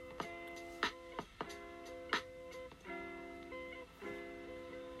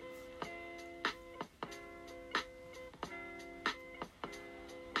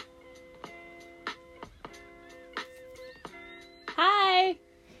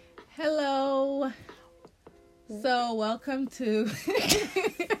So welcome to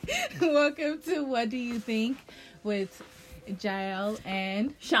welcome to What Do You Think with Jael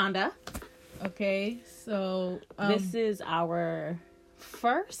and Shonda. Okay, so this is our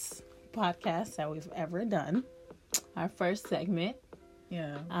first podcast that we've ever done. Our first segment.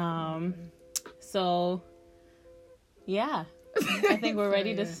 Yeah. So yeah, I think we're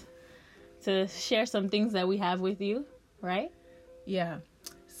ready to share some things that we have with you, right? Yeah.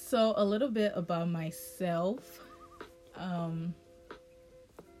 So a little bit about myself.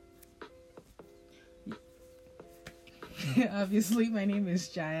 Obviously, my name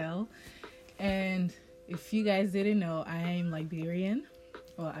is Jael, and if you guys didn't know, I am Liberian.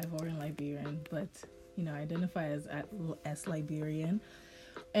 Well, Ivorian Liberian, but I identify as Liberian,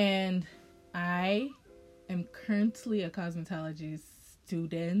 and I am currently a cosmetology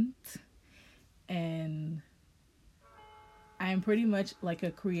student, and I'm pretty much like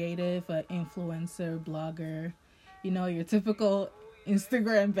a creative, influencer, blogger, your typical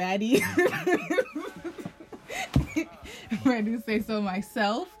Instagram baddie. If I do say so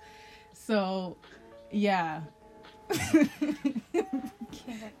myself. So, yeah.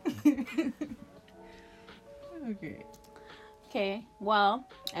 Okay. Well,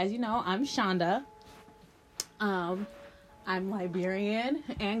 as you know, I'm Shonda. I'm Liberian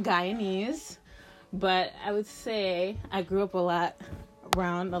and Guyanese. But I would say I grew up a lot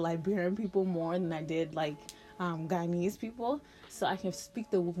around the Liberian people more than I did Guyanese people. So I can speak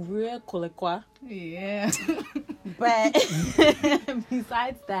the real Kolekwa. Yeah. But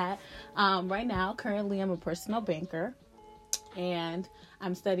besides that, right now, currently I'm a personal banker. And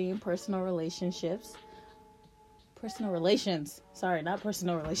I'm studying personal relations. Sorry, not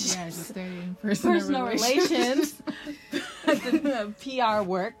personal relations. Yeah, just studying personal relations. PR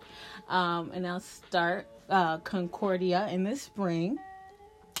work. And I'll start Concordia in the spring.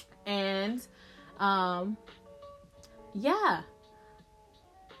 And yeah,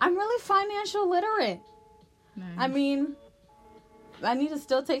 I'm really financial literate. Nice. I mean, I need to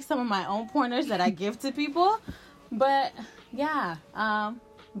still take some of my own pointers that I give to people, but yeah,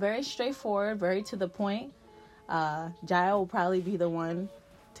 very straightforward, very to the point. Jael will probably be the one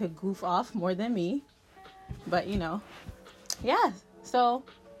to goof off more than me, but yeah, so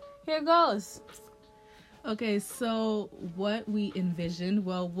here goes. Okay, so what we envisioned,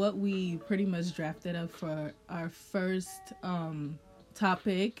 what we pretty much drafted up for our first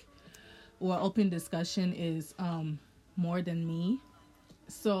topic or open discussion is more than me.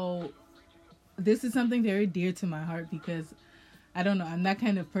 So this is something very dear to my heart because I don't know, I'm that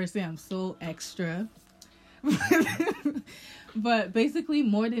kind of person. I'm so extra. But basically,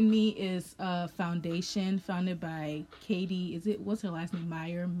 More Than Me is a foundation founded by Katie. What's her last name?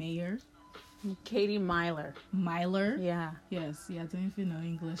 Mayer? Katie Myler. Yeah. Yes. Yeah, I don't even know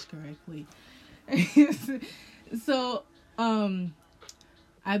English correctly. So,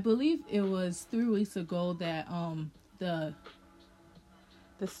 I believe it was 3 weeks ago that the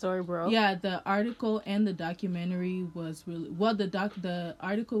story broke. Yeah, the article and the documentary was the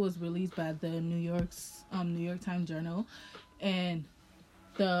article was released by the New York Times Journal, and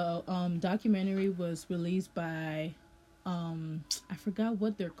the documentary was released by I forgot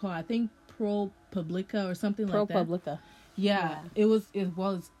what they're called. I think ProPublica or something like that. ProPublica. Yeah.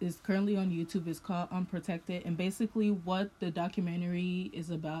 It's currently on YouTube. It's called Unprotected, and basically what the documentary is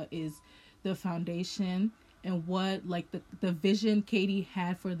about is the foundation and what the vision Katie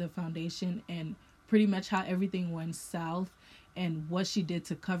had for the foundation, and pretty much how everything went south and what she did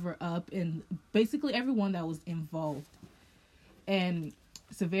to cover up, and basically everyone that was involved. And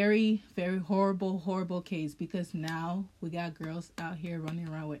it's a very, very horrible case because now we got girls out here running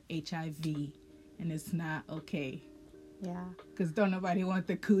around with HIV, and it's not okay. Yeah. Because don't nobody want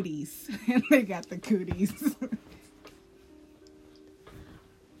the cooties. And they got the cooties.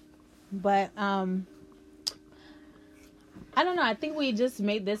 But, I don't know. I think we just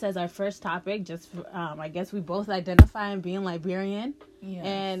made this as our first topic. Just, I guess we both identify in being Liberian. Yes.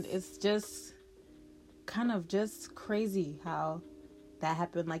 And it's just kind of just crazy how that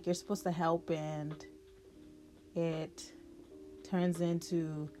happened. Like, you're supposed to help and it turns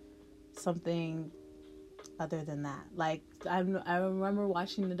into something other than that. Like, I remember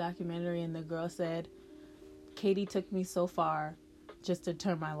watching the documentary and the girl said, Katie took me so far just to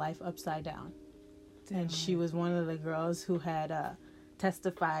turn my life upside down. And she was one of the girls who had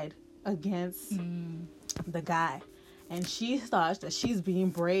testified against the guy. And she thought that she's being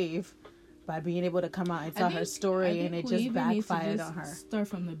brave by being able to come out and tell her story, and it just backfired on her. Start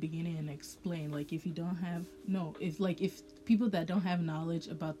from the beginning and explain. Like, if you don't have... No, if people that don't have knowledge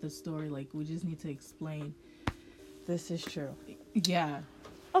about the story, we just need to explain. This is true. Yeah.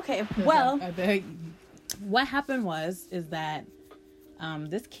 Okay, well... I bet what happened is that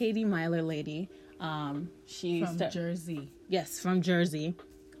this Katie Myler lady, she From Jersey. Yes, from Jersey.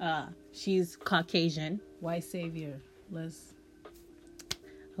 She's Caucasian. White savior.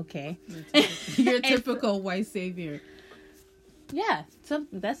 Okay. Your typical white savior. Yeah, so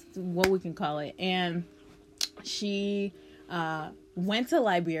that's what we can call it. And she went to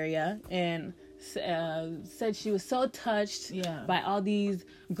Liberia and said she was so touched by all these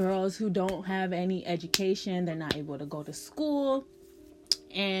girls who don't have any education. They're not able to go to school.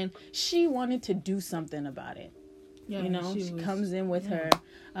 And she wanted to do something about it. Yeah, she comes in with her,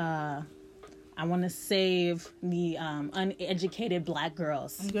 I want to save the uneducated black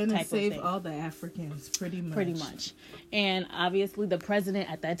girls. I'm going to save all the Africans, pretty much. And obviously the president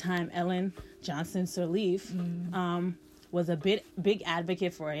at that time, Ellen Johnson Sirleaf, was a big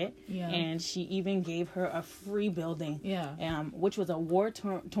advocate for it. Yeah. And she even gave her a free building, which was a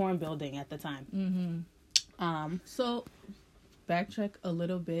war-torn building at the time. Mm-hmm. So, backtrack a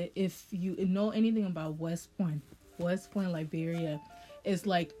little bit. If you know anything about West Point, Liberia, is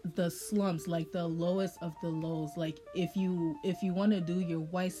like the slums, like the lowest of the lows. Like if you want to do your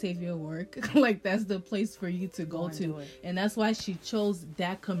white savior work, like that's the place for you to go to. And that's why she chose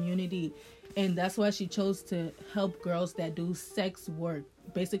that community, and that's why she chose to help girls that do sex work,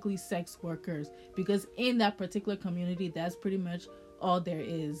 basically sex workers, because in that particular community, that's pretty much all there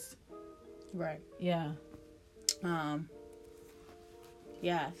is. Right. Yeah.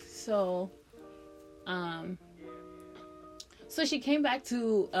 Yeah. So she came back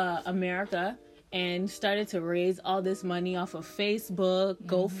to America and started to raise all this money off of Facebook,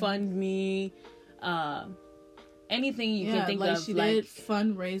 GoFundMe, anything you can think of. She did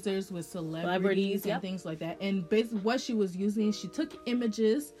fundraisers with celebrities and things like that. And basically what she was using, she took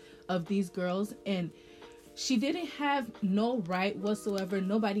images of these girls, and she didn't have no right whatsoever.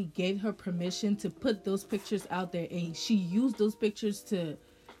 Nobody gave her permission to put those pictures out there, and she used those pictures to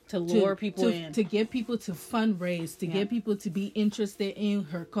lure people in, to get people to fundraise, to get people to be interested in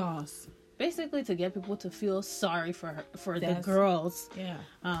her cause. Basically, to get people to feel sorry for her, for the girls. Yeah.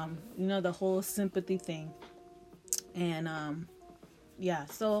 The whole sympathy thing. And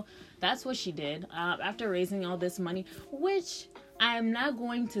so that's what she did. After raising all this money, which I'm not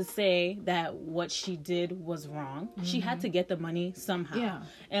going to say that what she did was wrong. Mm-hmm. She had to get the money somehow. Yeah.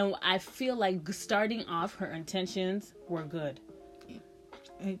 And I feel like starting off, her intentions were good.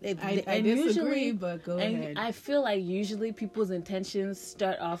 I disagree, but go ahead. I feel like usually people's intentions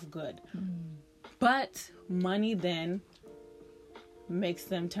start off good. But money then makes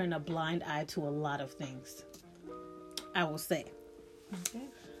them turn a blind eye to a lot of things, I will say. Okay.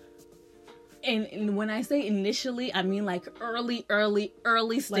 And when I say initially, I mean like early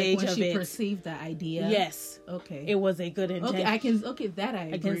stage like when of she it. perceived the idea. Yes. Okay. It was a good intention. That I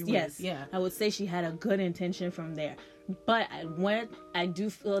agree with. Yes. Yeah. I would say she had a good intention from there. But when I do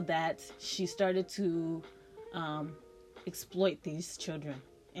feel that she started to exploit these children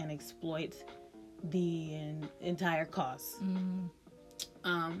and exploit the entire cause.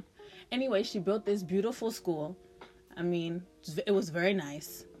 Mm-hmm. Anyway, she built this beautiful school. I mean, it was very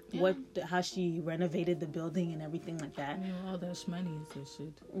nice. Yeah. How she renovated the building and everything like that. All that money,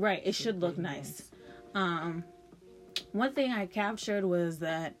 it should look nice. One thing I captured was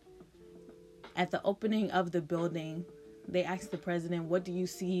that at the opening of the building, they asked the president, "What do you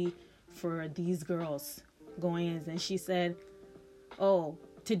see for these girls going in?" And she said, "Oh,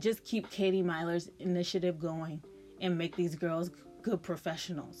 to just keep Katie Myler's initiative going and make these girls good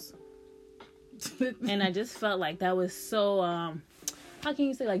professionals." And I just felt like that was so how can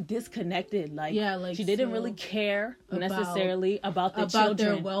you say, like, disconnected? Like, she didn't really care necessarily about the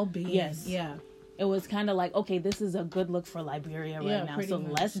children, their well-being. Yes. Yeah. It was kind of like, okay, this is a good look for Liberia right now, so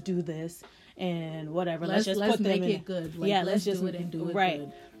much. Let's do this and whatever. Let's just put them make it good. Let's just do it and do it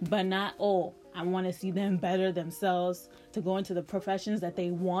good. But not, I want to see them better themselves, to go into the professions that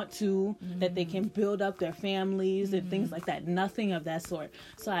they want to, that they can build up their families and things like that. Nothing of that sort.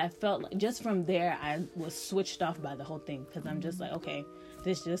 So I felt like just from there, I was switched off by the whole thing, because I'm just like, okay,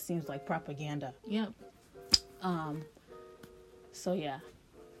 this just seems like propaganda. Yep. So yeah.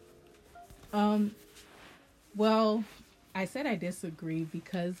 Well, I said I disagree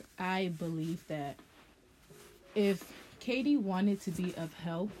because I believe that if Katie wanted to be of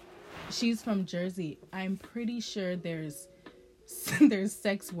help, she's from Jersey. I'm pretty sure there's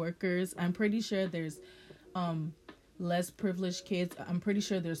sex workers. I'm pretty sure there's less privileged kids. I'm pretty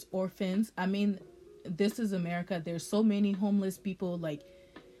sure there's orphans. I mean, this is America. There's so many homeless people. Like,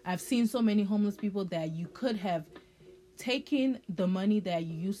 I've seen so many homeless people that you could have taken the money that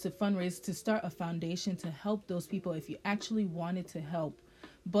you used to fundraise to start a foundation to help those people if you actually wanted to help.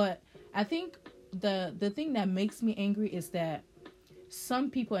 But I think the thing that makes me angry is that some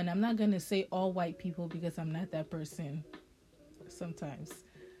people, and I'm not gonna say all white people because I'm not that person sometimes,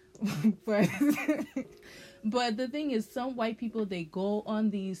 but but the thing is, some white people, they go on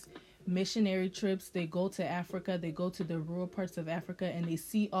these missionary trips, they go to Africa, they go to the rural parts of Africa, and they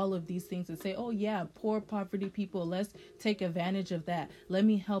see all of these things and say, oh yeah, poor poverty people, let's take advantage of that, let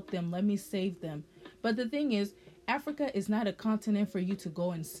me help them, let me save them. But the thing is, Africa is not a continent for you to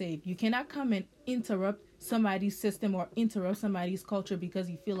go and save. You cannot come and interrupt somebody's system or interrupt somebody's culture because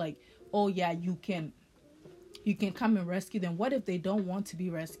you feel like, oh yeah, you can come and rescue them. What if they don't want to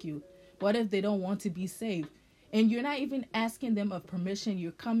be rescued? What if they don't want to be saved? And you're not even asking them of permission.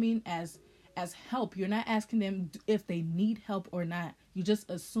 You're coming as help. You're not asking them if they need help or not. You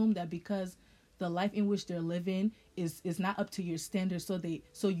just assume that because the life in which they're living is not up to your standards,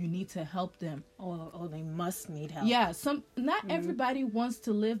 so you need to help them. Oh, they must need help. Yeah, not everybody wants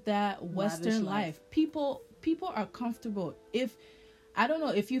to live that Western life. People are comfortable. I don't know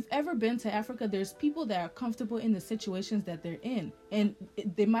if you've ever been to Africa, there's people that are comfortable in the situations that they're in, and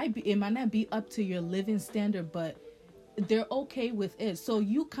it might not be up to your living standard, but they're okay with it. So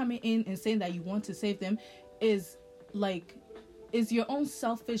you coming in and saying that you want to save them is your own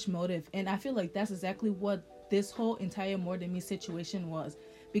selfish motive. And I feel like that's exactly what this whole entire More Than Me situation was.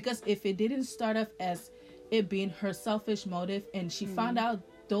 Because if it didn't start off as it being her selfish motive, and she found out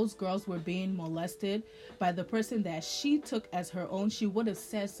those girls were being molested by the person that she took as her own, she would have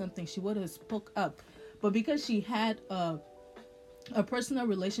said something. She would have spoke up. But because she had a personal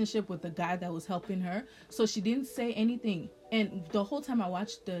relationship with the guy that was helping her, so she didn't say anything. And the whole time I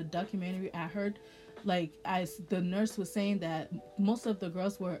watched the documentary, I heard the nurse was saying that most of the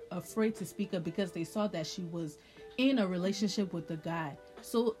girls were afraid to speak up because they saw that she was in a relationship with the guy.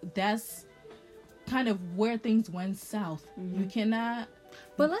 So that's kind of where things went south. You cannot.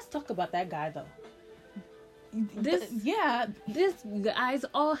 But let's talk about that guy though. This guy's,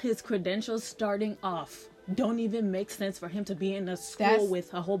 all his credentials starting off don't even make sense for him to be in a school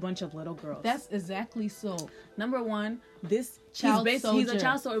with a whole bunch of little girls. That's exactly so. Number one, he's a child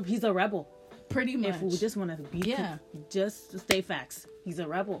soldier. He's a rebel. Pretty much. If we just want to just stay facts, he's a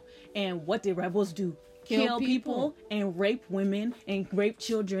rebel. And what did rebels do? Kill people and rape women and rape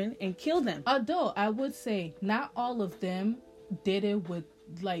children and kill them. Although I would say not all of them did it with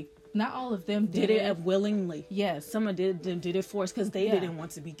not all of them did it willingly. Yes, some of them did it forced because they didn't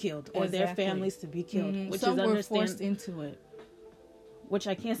want to be killed or their families to be killed. Which some were forced into it, which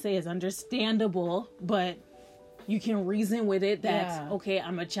I can't say is understandable, but you can reason with it that okay,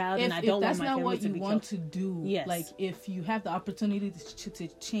 I'm a child and I don't want my family to be killed. That's not what you want to do. Yes, like if you have the opportunity to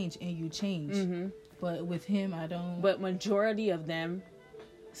change and you change. But with him, I don't. But majority of them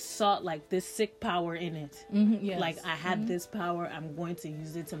saw this sick power in it. Yes. Like, I had this power, I'm going to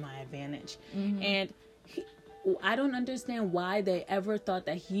use it to my advantage. And I don't understand why they ever thought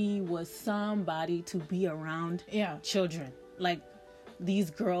that he was somebody to be around children. Like, these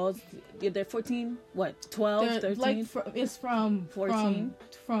girls, they're 14, 12, 13? It's from 14?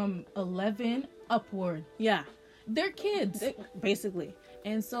 From 11 upward. Yeah. They're kids. Basically.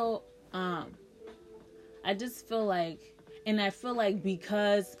 And so, I just feel like, and I feel like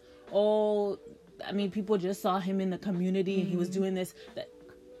because, people just saw him in the community and he was doing this, that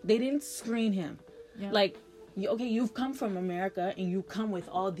they didn't screen him. Yeah. Like, okay, you've come from America and you come with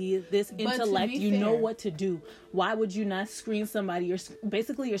all this intellect, you know what to do. Why would you not screen somebody? You're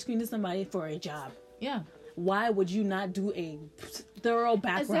screening somebody for a job. Yeah. Why would you not do a thorough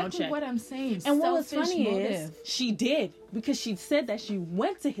background check? What I'm saying. And what was funny is she did, because she said that she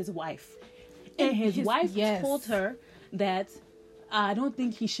went to his wife. And his wife told her that I don't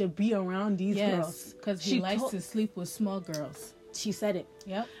think he should be around these girls. Because he likes to sleep with small girls. She said it.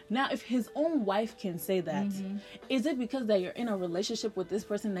 Yep. Now, if his own wife can say that, is it because that you're in a relationship with this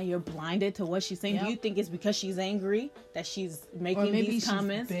person that you're blinded to what she's saying? Yep. Do you think it's because she's angry that she's making these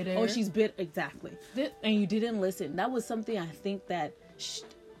comments? Bitter. Or she's bitter. Exactly. And you didn't listen. That was something I think that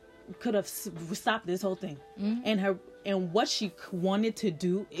could have stopped this whole thing. And what she wanted to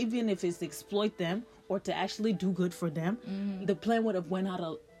do, even if it's to exploit them or to actually do good for them, the plan would have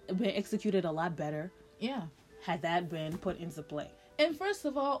been executed a lot better. Yeah. Had that been put into play. And first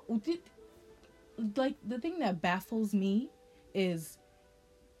of all, the thing that baffles me is,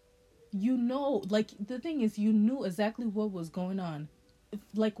 the thing is, you knew exactly what was going on.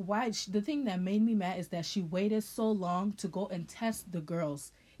 Why? The thing that made me mad is that she waited so long to go and test the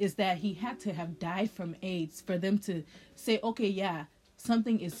girls. Is that he had to have died from AIDS for them to say, okay, yeah,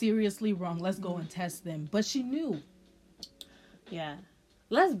 something is seriously wrong. Let's go and test them. But she knew. Yeah.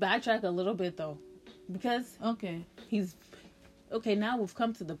 Let's backtrack a little bit, though. Because, now we've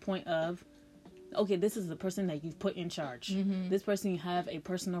come to the point of okay, this is the person that you've put in charge. Mm-hmm. This person, you have a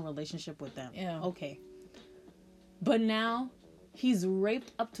personal relationship with them. Yeah. Okay. But now he's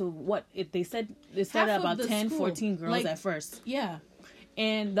raped up to what? They started about 10, school. 14 girls Like, at first. Yeah.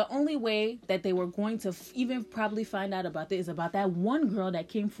 And the only way that they were going to even probably find out about this is about that one girl that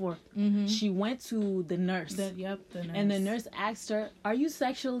came forth. Mm-hmm. She went to the nurse. The nurse. And the nurse asked her, "Are you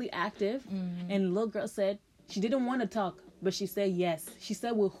sexually active?" Mm-hmm. And the little girl said she didn't want to talk, but she said yes. She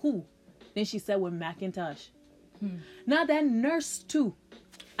said with who? Then she said with Macintosh. Now that nurse too,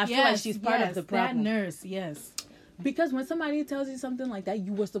 I feel like she's part of the problem. That nurse, yes. Because when somebody tells you something like that,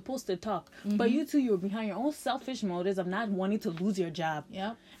 you were supposed to talk. But you two, you were behind your own selfish motives of not wanting to lose your job.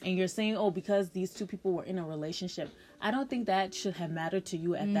 Yep. And you're saying, oh, because these two people were in a relationship. I don't think that should have mattered to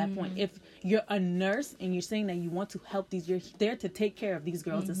you at that point. If you're a nurse and you're saying that you want to help these, you're there to take care of these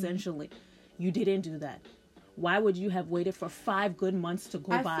girls, essentially. You didn't do that. Why would you have waited for 5 good months to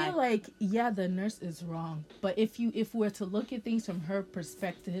go by? I feel like, yeah, the nurse is wrong. But if we're to look at things from her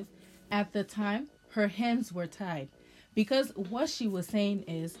perspective, at the time, her hands were tied. Because what she was saying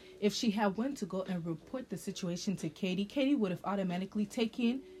is, if she had went to go and report the situation to Katie, Katie would have automatically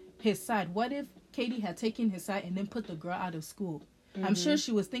taken his side. What if Katie had taken his side and then put the girl out of school? I'm sure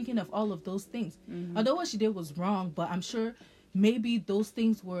she was thinking of all of those things. Although what she did was wrong, but I'm sure maybe those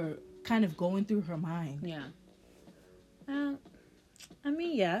things were kind of going through her mind. Yeah. I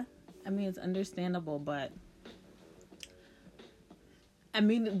mean, yeah. I mean, it's understandable, but I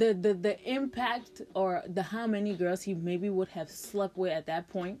mean, the impact or the how many girls he maybe would have slept with at that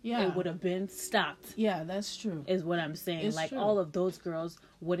point, it would have been stopped. Yeah, that's true. Is what I'm saying. It's like true. all of those girls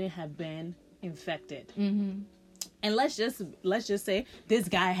wouldn't have been infected. Mm-hmm. And let's just say this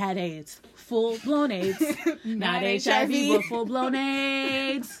guy had AIDS, full blown AIDS, not HIV, but full blown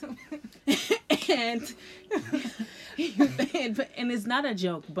AIDS, and it's not a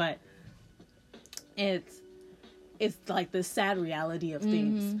joke, but it's like the sad reality of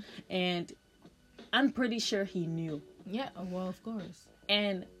things. And I'm pretty sure he knew. Yeah, well, of course.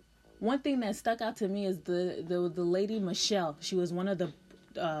 And one thing that stuck out to me is the lady Michelle. She was one of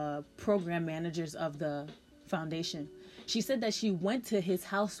the program managers of the foundation. She said that she went to his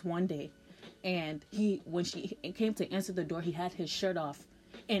house one day, and when she came to answer the door, he had his shirt off.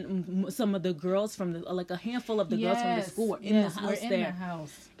 And some of the girls from a handful of the girls from the school were in the house there. In the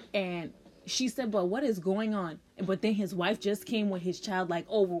house. And she said, but what is going on? But then his wife just came with his child, like,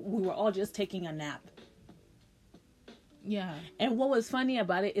 oh, we were all just taking a nap. Yeah. And what was funny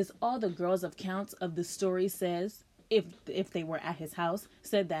about it is all the girls' accounts of the story says, if they were at his house,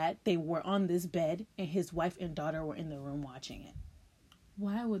 said that they were on this bed and his wife and daughter were in the room watching it.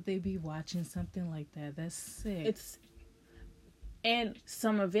 Why would they be watching something like that? That's sick. And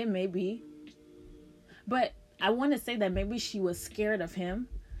some of it may be, but I want to say that maybe she was scared of him,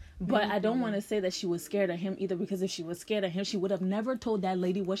 but I don't want to say that she was scared of him either, because if she was scared of him, she would have never told that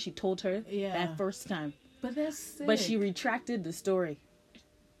lady what she told her that first time. But that's sick. But she retracted the story.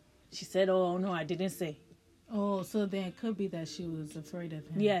 She said, oh, no, I didn't say. Oh, so then it could be that she was afraid of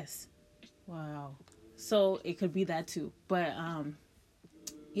him. Yes. Wow. So it could be that too. But,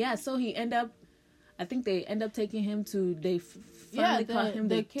 yeah, so he I think they end up taking him to, finally caught him.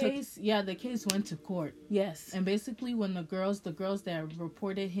 The case went to court. Yes. And basically when the girls that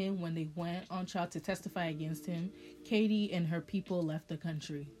reported him, when they went on trial to testify against him, Katie and her people left the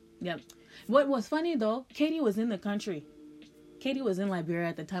country. Yep. What was funny though, Katie was in the country. Katie was in Liberia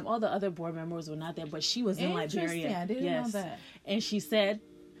at the time. All the other board members were not there, but she was in Liberia. I didn't know that. And she said,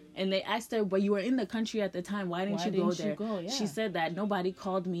 and they asked her, but you were in the country at the time. Why didn't you go there? Yeah. She said that nobody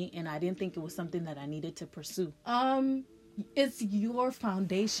called me and I didn't think it was something that I needed to pursue. It's your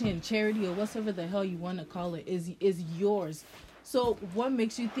foundation, charity, or whatever the hell you want to call it, is yours. So what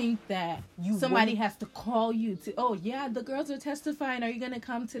makes you think that somebody has to call you to, oh yeah, the girls are testifying, are you going to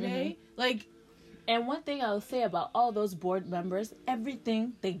come today? Like, and one thing I'll say about all those board members,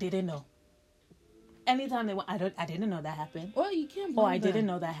 everything they didn't know. Anytime they went, I didn't know that happened. Well, you can't blame them. Didn't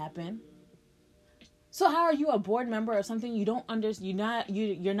know that happened. So how are you a board member of something you don't understand?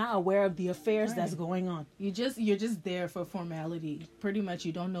 You're not aware of the affairs that's going on. You're just there for formality. Pretty much,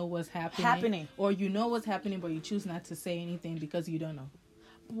 you don't know what's happening, or you know what's happening, but you choose not to say anything because you don't know.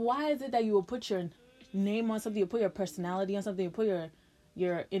 Why is it that you will put your name on something, you put your personality on something, you put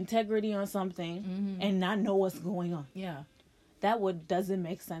your integrity on something, and not know what's going on? Yeah, that doesn't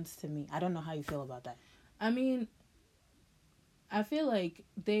make sense to me. I don't know how you feel about that. I mean, I feel like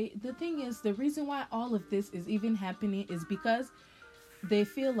the thing is, the reason why all of this is even happening is because they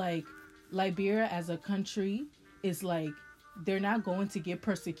feel like Liberia as a country is like, they're not going to get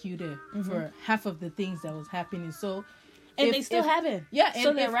persecuted for half of the things that was happening. So And they still haven't. Yeah, and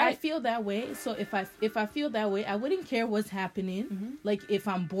so they're if right. I feel that way, so if I feel that way, I wouldn't care what's happening. Mm-hmm. Like, if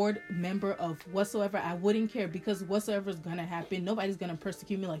I'm board member of whatsoever, I wouldn't care, because whatsoever is gonna happen, nobody's gonna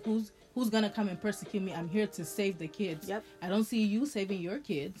persecute me. Like, who's gonna come and persecute me? I'm here to save the kids. Yep. I don't see you saving your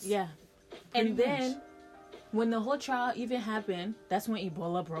kids. Yeah. Pretty And then, when the whole trial even happened, that's when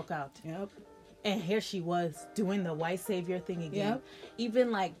Ebola broke out. Yep. And here she was doing the white savior thing again. Yep.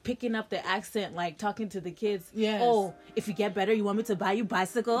 Even like picking up the accent, like talking to the kids. Yes. Oh, if you get better, you want me to buy you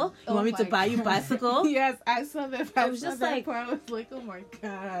bicycle? You want me to my buy you God. bicycle? Yes, I saw that. I was just that like- part. I was like, oh my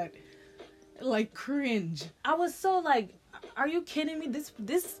God, like cringe. I was so like, are you kidding me?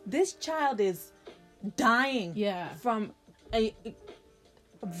 This child is dying. Yeah. From a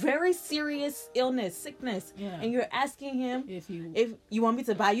very serious sickness. Yeah. And you're asking him If you want me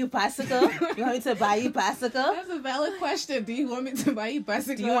to buy you bicycle? You want me to buy you bicycle? that's a valid question. Do you want me to buy you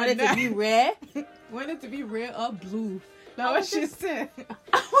bicycle? Do you want it to be red? Want it to be red or blue? That's I what was she just- said.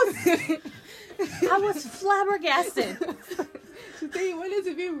 I was flabbergasted. She said you want it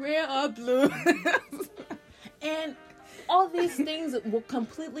to be red or blue. And all these things will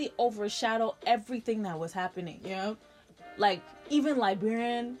completely overshadow everything that was happening. Yep. Like, even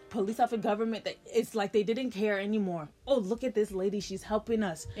Liberian police officer government, it's like they didn't care anymore. Oh, look at this lady. She's helping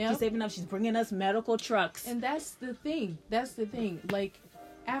us. Yep. She's saving us. She's bringing us medical trucks. And that's the thing. Like,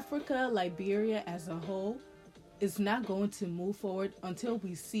 Africa, Liberia as a whole is not going to move forward until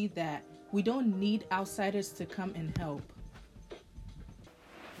we see that we don't need outsiders to come and help.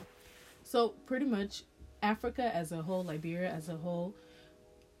 So pretty much Africa as a whole, Liberia as a whole,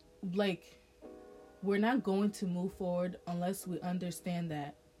 like, we're not going to move forward unless we understand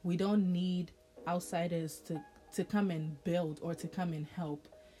that we don't need outsiders to come and build or to come and help.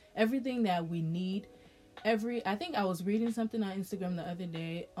 Everything that we need, I think I was reading something on Instagram the other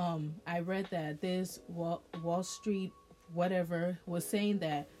day. I read that this Wall Street whatever was saying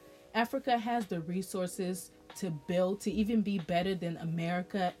that Africa has the resources to build, to even be better than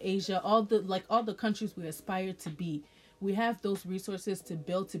America, Asia, all the countries we aspire to be. We have those resources to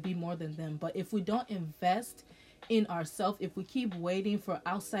build, to be more than them. But if we don't invest in ourselves, if we keep waiting for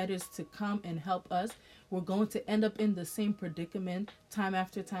outsiders to come and help us, we're going to end up in the same predicament time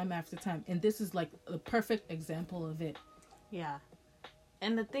after time after time. And this is like a perfect example of it. Yeah.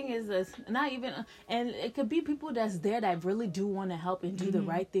 And the thing is not even, and it could be people that's there that really do want to help and do the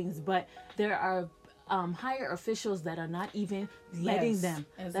right things, but there are higher officials that are not even letting them,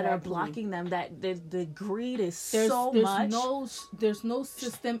 that are blocking them, that the greed is so much. There's no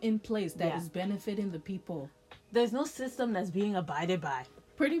system in place that is benefiting the people. There's no system that's being abided by.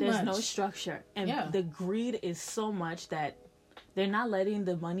 There's no structure. And the greed is so much that they're not letting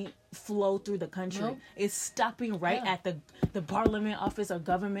the money flow through the country. Nope. It's stopping right at the parliament office or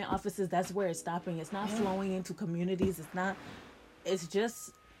government offices. That's where it's stopping. It's not flowing into communities. It's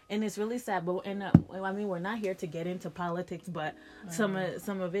just, and it's really sad. But I mean, we're not here to get into politics, but some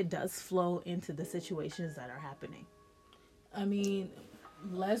of it does flow into the situations that are happening. I mean,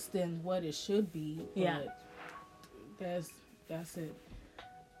 less than what it should be. But that's it.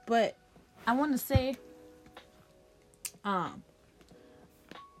 But I want to say, as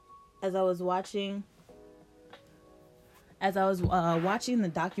I was watching the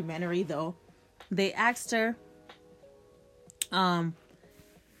documentary, though, they asked her,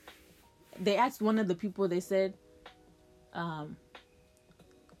 they asked one of the people, they said,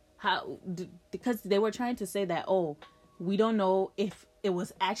 because they were trying to say that, we don't know if it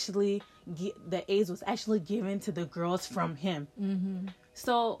was actually, the AIDS was actually given to the girls from him. Mm-hmm.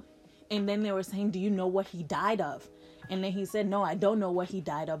 So, and then they were saying, do you know what he died of? And then he said, no, I don't know what he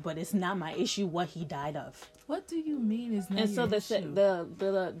died of, but it's not my issue what he died of. What do you mean it's not your issue? And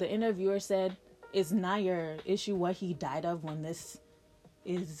so the interviewer said, it's not your issue what he died of when this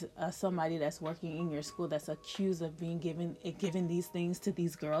is somebody that's working in your school that's accused of being given these things to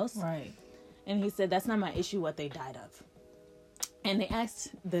these girls. Right. And he said, that's not my issue what they died of. And they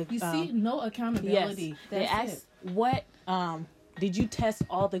asked see, no accountability. Yes, they asked, what did you test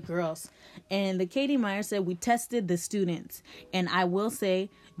all the girls? And the Katie Meyer said, we tested the students. And I will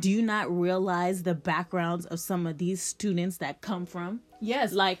say, do you not realize the backgrounds of some of these students that come from?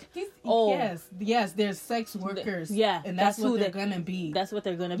 Yes. Like, yes, there's sex workers. And that's what they're going to be. That's what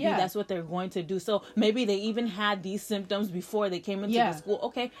they're going to be. That's what they're going to do. So maybe they even had these symptoms before they came into the school.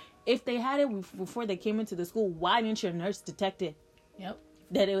 Okay, if they had it before they came into the school, why didn't your nurse detect it? Yep.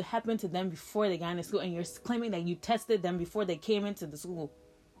 That it happened to them before they got into school, and you're claiming that you tested them before they came into the school.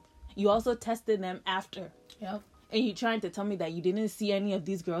 You also tested them after. Yep. And you're trying to tell me that you didn't see any of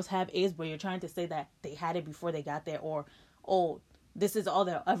these girls have AIDS, but you're trying to say that they had it before they got there, or, this is all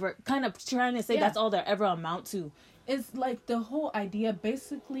they'll ever, kind of trying to say that's all they'll ever amount to. it's like the whole idea,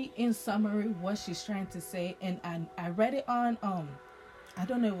 basically, in summary, what she's trying to say, and I read it on I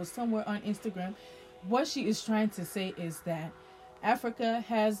don't know, it was somewhere on Instagram. What she is trying to say is that Africa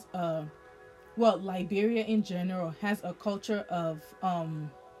has Liberia in general has a culture of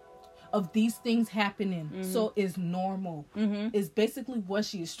these things happening. So it's normal. It's basically what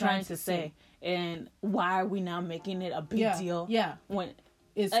she is trying to say. And why are we now making it a big deal? Yeah. When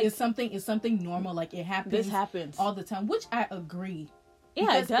it's something normal, like it happens. This happens all the time, which I agree.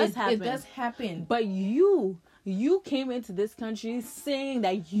 Yeah, it does happen. It does happen. But you came into this country saying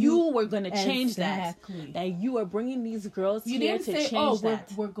that you were going to change that. That you are bringing these girls here to change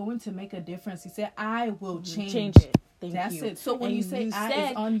that. We're going to make a difference. He said, I will change it. That's it. So when you say it's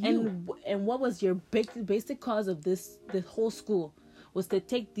on you. And what was your basic cause of this whole school? Was to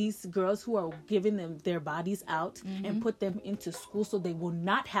take these girls who are giving them their bodies out and put them into school so they will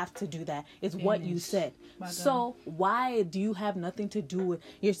not have to do that, is what you said. So why do you have nothing to do with,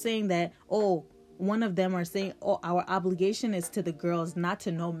 you're saying that, one of them are saying, our obligation is to the girls not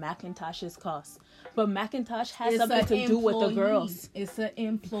to know Macintosh's cost. But Macintosh has something to do with the girls. It's an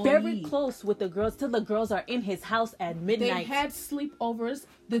employee. Very close with the girls, till the girls are in his house at midnight. They had sleepovers.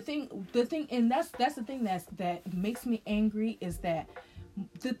 The thing, and that's the thing that makes me angry, is that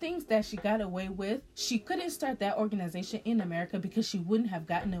the things that she got away with, she couldn't start that organization in America because she wouldn't have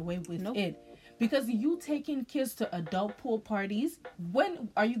gotten away with it. Because you taking kids to adult pool parties, when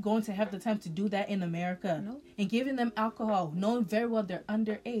are you going to have the time to do that in America? And giving them alcohol, knowing very well they're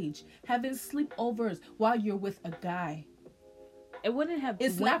underage, having sleepovers while you're with a guy. It wouldn't have.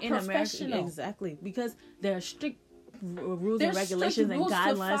 It's not professional. America, exactly, because there are strict rules and regulations and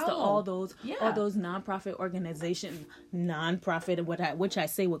guidelines to all those nonprofit organizations, which I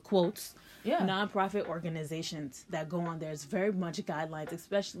say with quotes. Nonprofit organizations that go on. There's very much guidelines,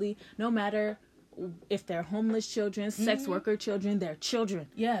 especially no matter if they're homeless children, sex worker children, they're children.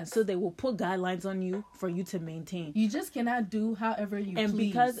 Yes. So they will put guidelines on you for you to maintain. You just cannot do however you please. And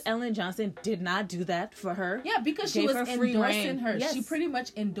because Ellen Johnson did not do that for her. Yeah, because she was endorsing her. Yes. She pretty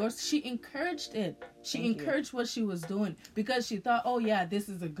much endorsed. She encouraged it. She encouraged what she was doing because she thought, this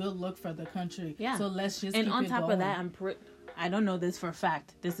is a good look for the country. Yeah. So let's just keep it going. And on top of that, I don't know this for a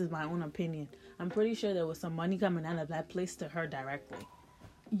fact. This is my own opinion. I'm pretty sure there was some money coming out of that place to her directly.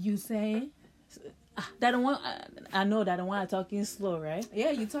 You say? I know that I don't want to talk in slow, right?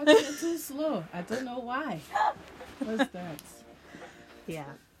 Yeah, you're talking too slow. I don't know why. What's that? Yeah.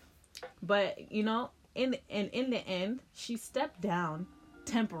 But, in the end, she stepped down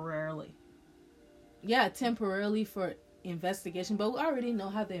temporarily. Yeah, temporarily for investigation, but we already know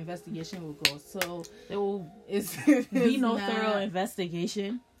how the investigation will go. So there will be no thorough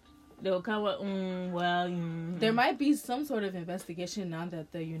investigation. They'll come up, there might be some sort of investigation now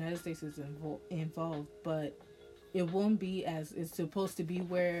that the United States is involved, but it won't be as it's supposed to be.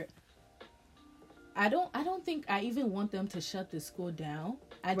 Where I don't think I even want them to shut the school down.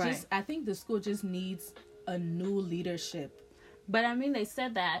 I think the school just needs a new leadership. But I mean, they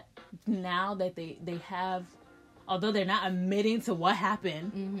said that now that they have, although they're not admitting to what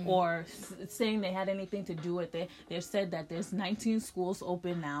happened or saying they had anything to do with it, they've said that there's 19 schools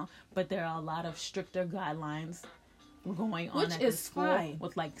open now, but there are a lot of stricter guidelines going on at the school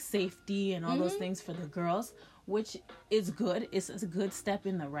with like safety and all those things for the girls, which is good. It's a good step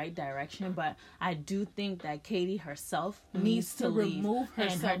in the right direction, but I do think that Katie herself needs to remove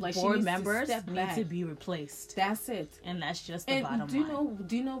herself, and her board members need to be replaced. That's it. And that's just the bottom line.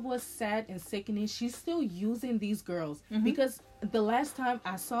 Do you know what's sad and sickening? She's still using these girls because the last time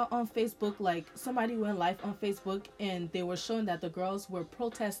I saw on Facebook, like somebody went live on Facebook and they were showing that the girls were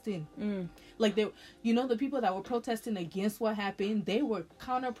protesting. Like the people that were protesting against what happened, they were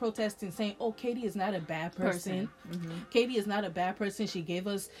counter protesting, saying, Katie is not a bad person. Katie is not a bad person. She gave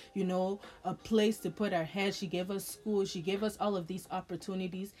us, a place to put our head. She gave us school. She gave us all of these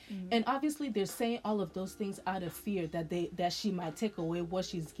opportunities. And obviously they're saying all of those things out of fear that she might take away what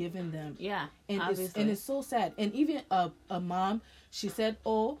she's given them. Yeah, and it's so sad. And even a mom, she said,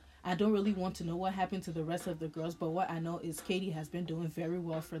 I don't really want to know what happened to the rest of the girls, but what I know is Katie has been doing very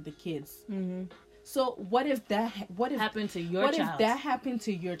well for the kids. So what if that happened to your child? If that happened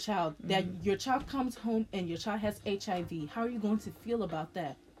to your child, that your child comes home and your child has HIV, how are you going to feel about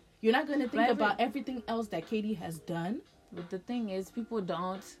that? You're not going to think about everything else that Katie has done. But the thing is, people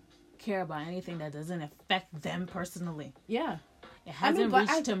don't care about anything that doesn't affect them personally. Yeah. It hasn't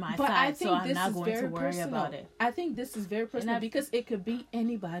reached to my side, so I'm not going to worry about it. I think this is very personal because it could be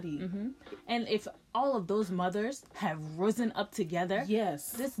anybody. And if all of those mothers have risen up together,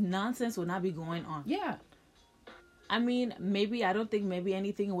 this nonsense will not be going on. Yeah. I mean, maybe I don't think maybe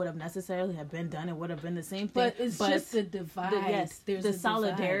anything would have necessarily have been done. It would have been the same thing. But it's just the divide. Yes, there's the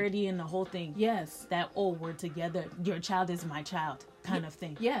solidarity and the whole thing. Yes. That, oh, we're together. Your child is my child kind of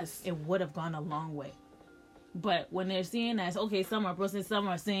thing. Yes. It would have gone a long way. But when they're seeing as, okay, some are posting, some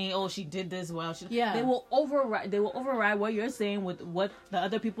are saying, oh, she did this well. They will override what you're saying with what the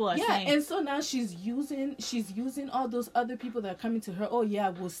other people are saying. Yeah, and so now she's using all those other people that are coming to her. Oh yeah,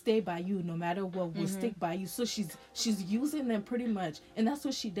 we'll stay by you no matter what. We'll stick by you. So she's using them pretty much, and that's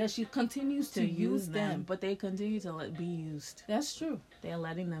what she does. She continues to use them, but they continue to be used. That's true. They're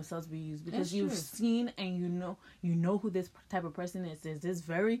letting themselves be used because you've seen and you know who this type of person is. There's this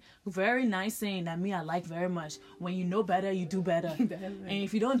very, very nice saying that I like very much. When you know better, you do better. And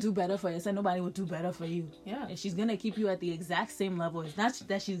if you don't do better for yourself, nobody will do better for you. Yeah. And she's gonna keep you at the exact same level. It's not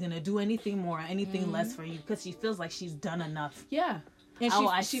that she's gonna do anything more or anything less for you, because she feels like she's done enough. Yeah. And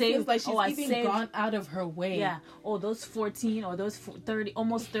she feels like she's gone out of her way. Yeah. Oh, those 14 or those 30,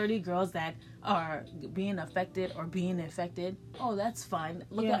 almost 30 girls that are being affected or being infected. Oh, that's fine.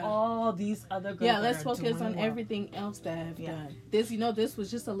 Look at all these other girls. Yeah, let's focus on everything else that have done. This was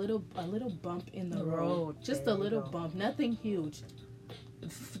just a little bump in the road. Just a little bump. Nothing huge.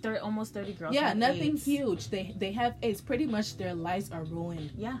 Almost 30 girls. Yeah, nothing huge. They have AIDS. Pretty much their lives are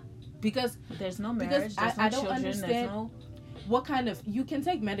ruined. Yeah. Because there's no marriage. There's no I don't children, understand. What kind of, you can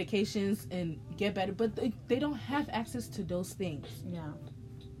take medications and get better, but they don't have access to those things. Yeah.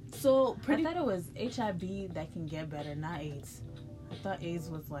 So I thought it was HIV that can get better, not AIDS. I thought AIDS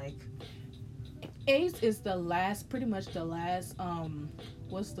was like, AIDS is pretty much the last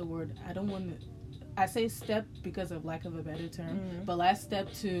what's the word? I say step because of lack of a better term, but last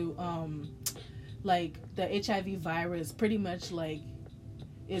step to like the HIV virus. Pretty much like,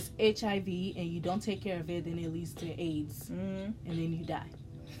 it's HIV and you don't take care of it, then it leads to AIDS, and then you die.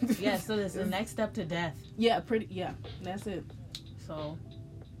 Yeah, so it's the next step to death. Yeah, that's it. So,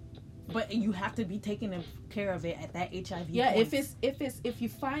 but you have to be taking care of it at that HIV. Yeah, point. if you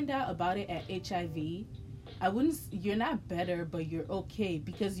find out about it at HIV, you're not better, but you're okay,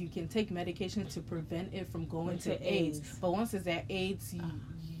 because you can take medication to prevent it from going to AIDS. But once it's at AIDS,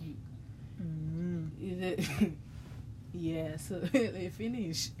 yeah, so they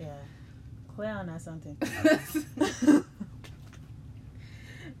finish. Yeah. Clear on that something.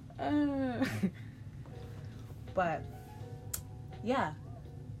 But yeah.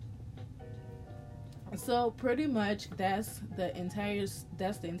 So pretty much that's the entire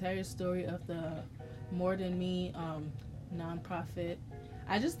story of the More Than Me nonprofit.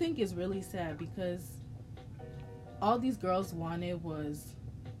 I just think it's really sad because all these girls wanted was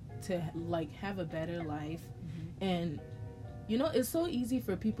to like have a better life. And it's so easy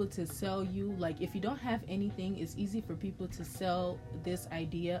for people to sell you, like, if you don't have anything, it's easy for people to sell this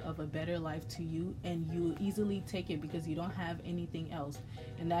idea of a better life to you, and you easily take it because you don't have anything else.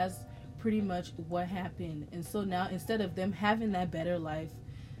 And that's pretty much what happened. And so now, instead of them having that better life,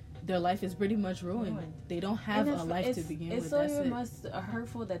 their life is pretty much ruined. They don't have a life to begin with. It's so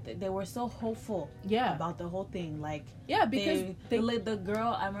hurtful that they were so hopeful about the whole thing. Like, because the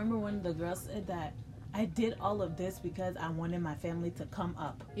girl, I remember when the girl said that, I did all of this because I wanted my family to come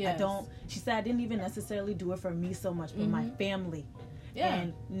up. Yes. She said I didn't even necessarily do it for me so much, but my family. Yeah.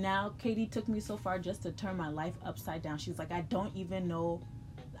 And now Katie took me so far just to turn my life upside down. She's like, I don't even know,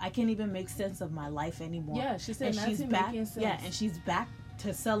 I can't even make sense of my life anymore. Yeah, she said she's back. Yeah, and she's back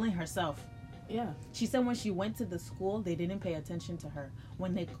to selling herself. Yeah. She said when she went to the school, they didn't pay attention to her.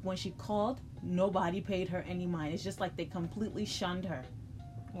 When she called, nobody paid her any mind. It's just like they completely shunned her.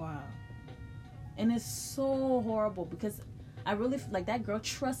 Wow. And it's so horrible because I really feel like that girl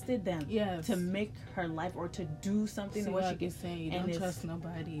trusted them to make her life or to do something. See what she can say. You don't trust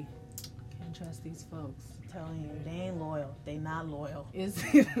nobody. Can't trust these folks. I'm telling you, they ain't loyal. They not loyal. It's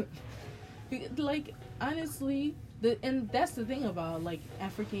like, honestly, and that's the thing about like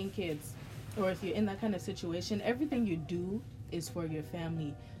African kids, or if you're in that kind of situation, everything you do is for your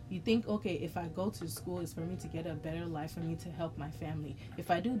family. You think, okay, if I go to school, it's for me to get a better life, for me to help my family. If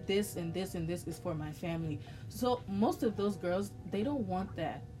I do this and this and this, is for my family. So most of those girls, they don't want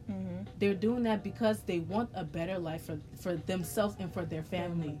that. Mm-hmm. They're doing that because they want a better life for themselves and for their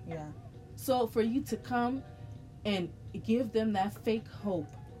family. Yeah. So for you to come and give them that fake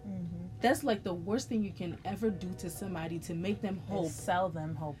hope, that's like the worst thing you can ever do to somebody, to make them hope. Sell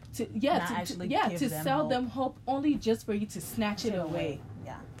them hope. To sell them hope only just for you to snatch it away.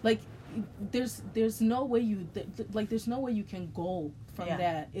 Yeah. Like there's no way there's no way you can go from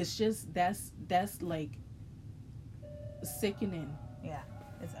that. It's just that's like sickening. Yeah.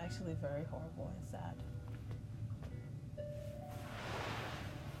 It's actually very horrible and sad.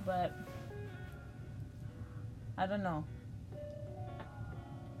 I don't know.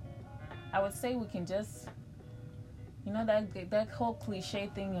 I would say we can just, that whole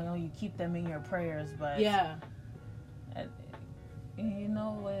cliche thing, you keep them in your prayers, but Yeah. You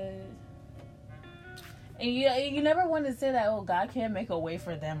know what? And you never want to say that, oh, God can't make a way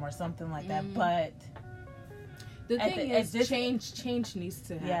for them or something like that, but the thing is, change needs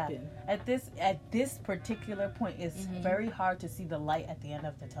to happen. Yeah, at this particular point, it's very hard to see the light at the end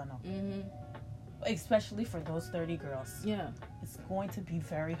of the tunnel. Especially for those 30 girls. Yeah. It's going to be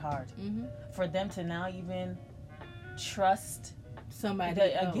very hard for them to now even trust somebody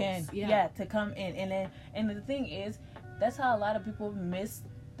else. Again. Yeah, to come in. And the thing is, that's how a lot of people miss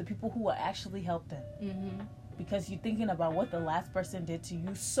the people who will actually help them. Because you're thinking about what the last person did to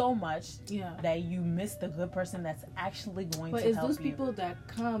you so much that you miss the good person that's actually going to help you. But it's those people that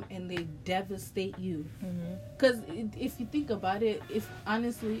come and they devastate you. Because if you think about it, if I'm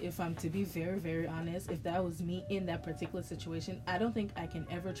to be very, very honest, if that was me in that particular situation, I don't think I can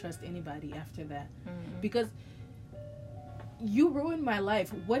ever trust anybody after that. Because you ruined my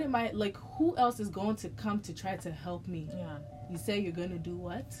life. What am I, like, who else is going to come to try to help me? Yeah. You say you're going to do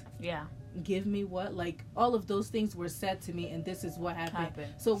what? Yeah. Give me what? Like, all of those things were said to me, and this is what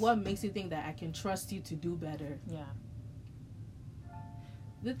happened. So what makes you think that I can trust you to do better? Yeah.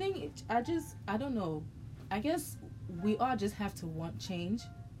 The thing, I don't know. I guess we all just have to want change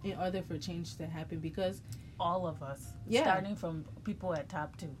in order for change to happen, because all of us, starting from people at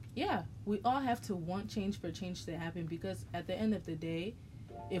top 2. Yeah, we all have to want change for change to happen, because at the end of the day,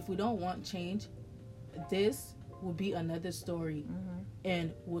 if we don't want change, this will be another story.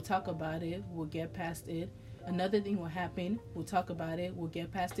 And we'll talk about it, we'll get past it. Another thing will happen, we'll talk about it, we'll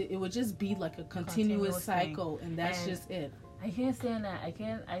get past it. It will just be like a continuous cycle, and that's just it. I can't stand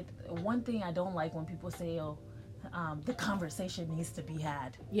that. One thing I don't like when people say, the conversation needs to be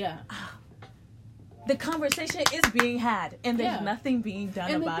had. Yeah. The conversation is being had, and there's nothing being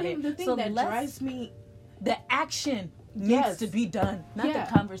done about it. The thing that drives me, the action needs to be done, not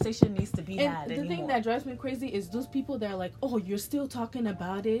the conversation needs to be had anymore. The thing that drives me crazy is those people that are like, oh, you're still talking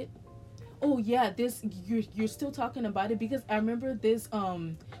about it. Oh yeah, you're still talking about it, because I remember this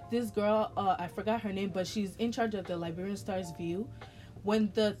girl, I forgot her name, but she's in charge of the Liberian Stars View.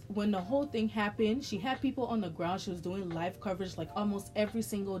 When the whole thing happened, she had people on the ground. She was doing live coverage like almost every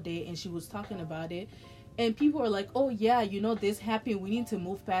single day, and she was talking about it. And people are like, oh yeah, this happened. We need to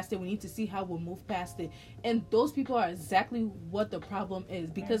move past it. We need to see how we'll move past it. And those people are exactly what the problem is,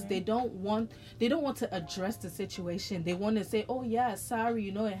 because they don't want to address the situation. They want to say, oh yeah, sorry,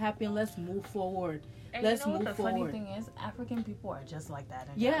 it happened. Let's move forward. And Let's move the forward. Funny thing is, African people are just like that.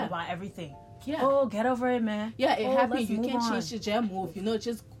 About everything. Yeah. Oh, get over it, man. Yeah, it happened. You can't change it. Just move.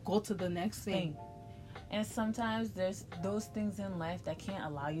 Just go to the next thing. And sometimes there's those things in life that can't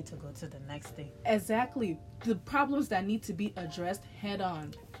allow you to go to the next thing. Exactly. The problems that need to be addressed head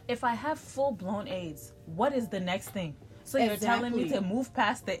on. If I have full-blown AIDS, what is the next thing? So you're telling me to move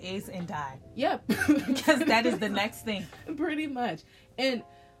past the AIDS and die. Yep. Because that is the next thing. Pretty much. And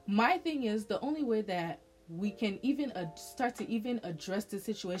my thing is, the only way that we can even start to even address the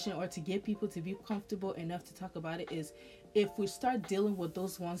situation, or to get people to be comfortable enough to talk about it, is if we start dealing with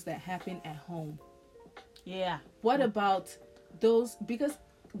those ones that happen at home. Yeah. What about those? Because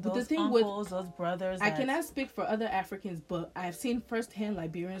those the thing uncles, those brothers. I cannot speak for other Africans, but I've seen firsthand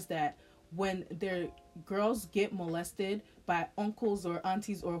Liberians that when their girls get molested by uncles or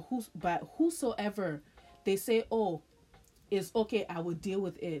aunties or whosoever, they say, oh, it's okay, I will deal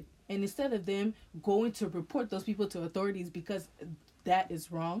with it. And instead of them going to report those people to authorities because that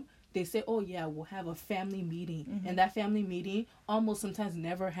is wrong, they say, oh yeah, we'll have a family meeting. And that family meeting almost sometimes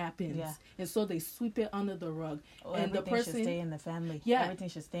never happens. Yeah. And so they sweep it under the rug. Oh, and the person should stay in the family. Yeah. Everything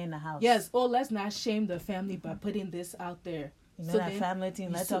should stay in the house. Yes. Oh, let's not shame the family by putting this out there. So that family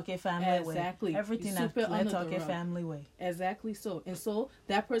thing, let's talk it family way. Exactly. Everything let's talk it family way. Exactly so. And so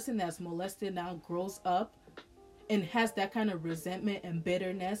that person that's molested now grows up and has that kind of resentment and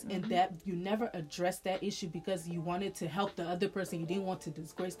bitterness, and that you never addressed that issue because you wanted to help the other person. You didn't want to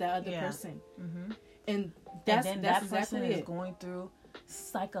disgrace that other person. And that's that exactly person it. is going through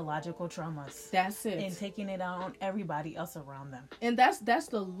psychological traumas. That's it. And taking it out on everybody else around them. And that's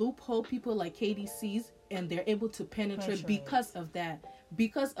the loophole people like Katie sees, and they're able to penetrate because of that.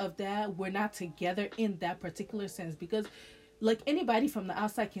 Because of that, we're not together in that particular sense, because like anybody from the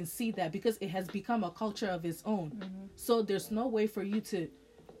outside can see that, because it has become a culture of its own. So there's no way for you to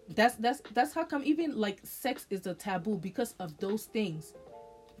that's how come even like sex is a taboo, because of those things.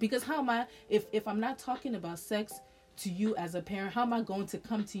 Because how am I, if I'm not talking about sex to you as a parent, how am I going to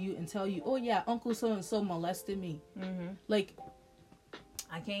come to you and tell you, oh yeah, Uncle so and so molested me? Like,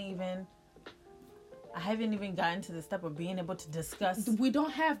 I can't even. I haven't even gotten to the step of being able to discuss. We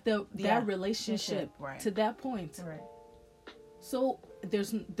don't have that relationship right. to that point. Right. So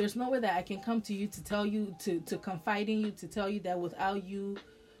there's no way that I can come to you to tell you to confide in you, to tell you that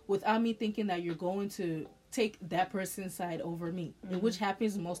without me thinking that you're going to take that person's side over me, which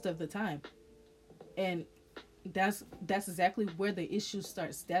happens most of the time. And that's exactly where the issue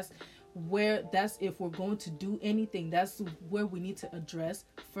starts. That's if we're going to do anything, that's where we need to address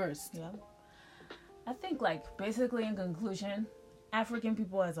first. Yeah. I think, like, basically in conclusion, African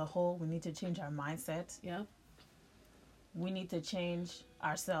people as a whole, we need to change our mindset. Yeah. We need to change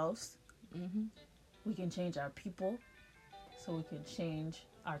ourselves. Mm-hmm. We can change our people, so we can change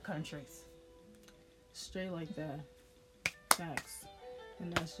our countries. Straight like that. Facts.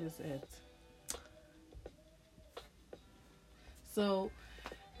 And that's just it. So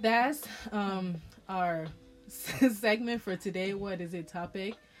that's our segment for today. What is it?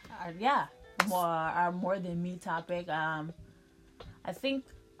 Topic? Our more than me topic. I think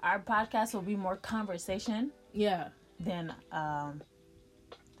our podcast will be more conversation. Yeah. Than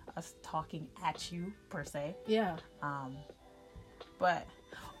us talking at you per se. Yeah. But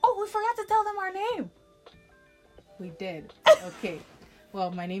we forgot to tell them our name. We did. Okay.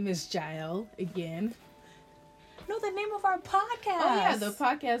 Well, my name is Jael again. No, the name of our podcast. Oh yeah, the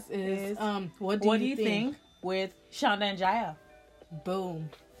podcast is What do you think? With Shonda and Jael. Boom.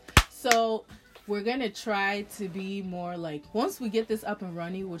 So we're gonna try to be more like, once we get this up and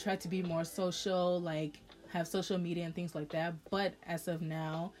running, we'll try to be more social, like have social media and things like that. But as of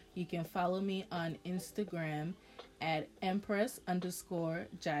now, you can follow me on Instagram at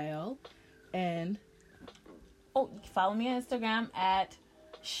Empress_Jael. And follow me on Instagram at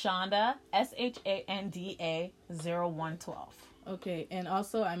Shonda SHANDA 0112. Okay, and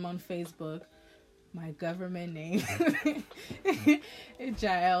also I'm on Facebook. My government name,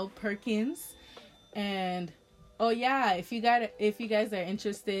 Jael Perkins. And if you guys are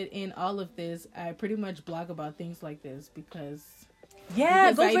interested in all of this, I pretty much blog about things like this because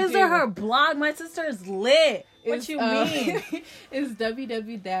go visit her blog. My sister is lit. What you mean? It's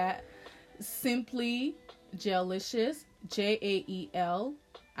www.simplyjaelicious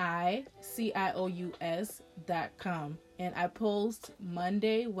JaeliCious.com. And I post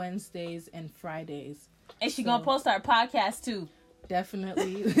Monday, Wednesdays, and Fridays. And she gonna post our podcast too.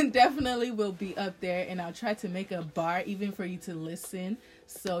 Definitely will be up there, and I'll try to make a bar even for you to listen,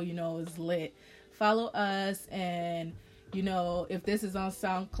 so it's lit. Follow us, and if this is on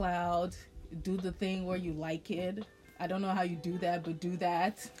SoundCloud, do the thing where you like it. I don't know how you do that, but do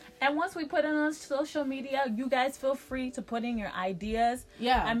that. And once we put it on social media, you guys feel free to put in your ideas.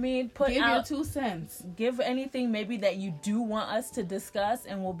 Yeah. I mean, give your 2 cents. Give anything maybe that you do want us to discuss,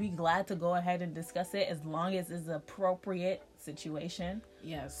 and we'll be glad to go ahead and discuss it as long as it's an appropriate situation.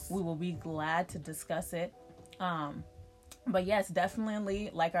 Yes. We will be glad to discuss it. But yes, definitely,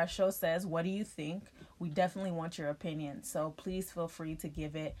 like our show says, what do you think? We definitely want your opinion. So please feel free to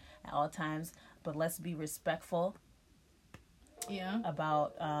give it at all times. But let's be respectful. Yeah.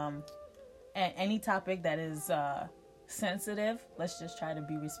 About any topic that is sensitive. Let's just try to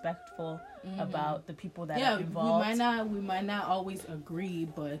be respectful about the people that are involved. We might not always agree,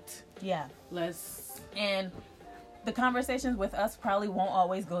 but and the conversations with us probably won't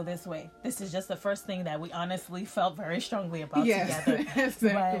always go this way. This is just the first thing that we honestly felt very strongly about together.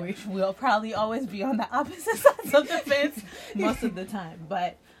 Exactly. But we'll probably always be on the opposite sides of the fence most of the time.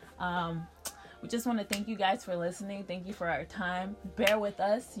 But we just want to thank you guys for listening. Thank you for our time. Bear with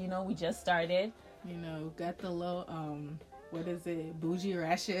us. We just started. Got the low, what is it? Bougie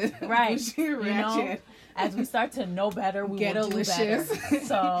ratchet. Right. Bougie ratchet. As we start to know better, we will do better.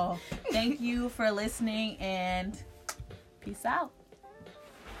 So thank you for listening, and peace out.